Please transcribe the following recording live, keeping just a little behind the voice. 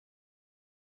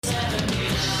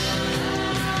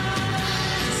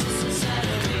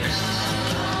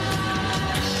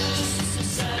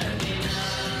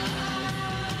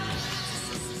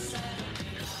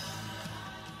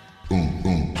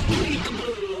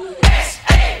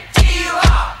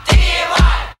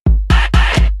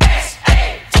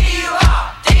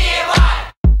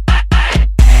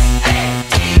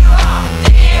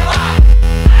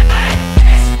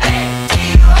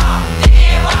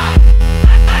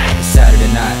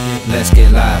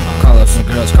some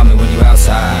girls call me when you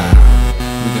outside.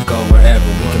 We can go wherever,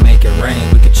 we can make it rain,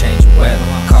 we can change the weather.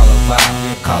 Call a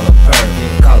vibe, call a perk,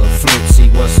 call a fluke, see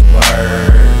what's the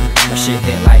word. My shit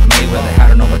hit like Mayweather, I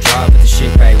don't know my job, but the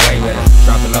shit pay way better.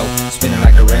 Drop it low, spinning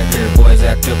like a record, boys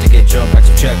act up to get jumped like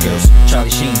some checkers.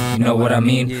 Charlie Sheen, you know what I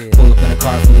mean? Pull up in a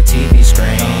car full of TV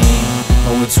screen.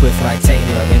 Move it swift like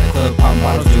Taylor, in the club, popping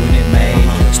bottles, doing it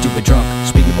major. Stupid drunk,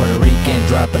 speaking Puerto Rican,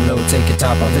 drop it low, take your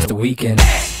top off, it's the weekend.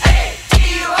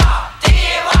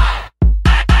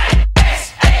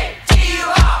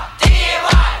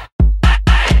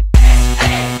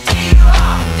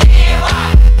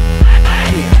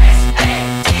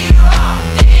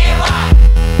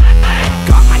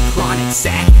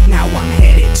 Sack. Now I'm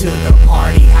headed to the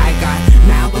party. I got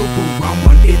Malibu rum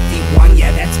 151,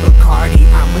 yeah, that's Bacardi.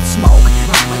 I'ma smoke,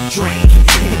 I'ma drink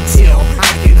until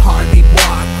I can hardly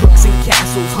walk. Crooks and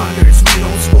castles, hunters, we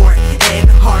don't sport.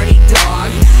 Ed Hardy,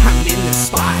 dog. I'm in the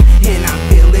spot and I'm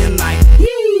feeling like,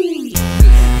 yee.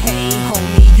 Hey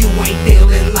homie, you ain't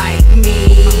feeling like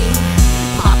me.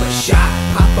 Pop a shot,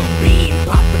 pop a bean,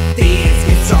 pop a thin.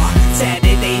 It's our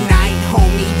Saturday night,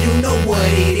 homie, you know what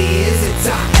it is.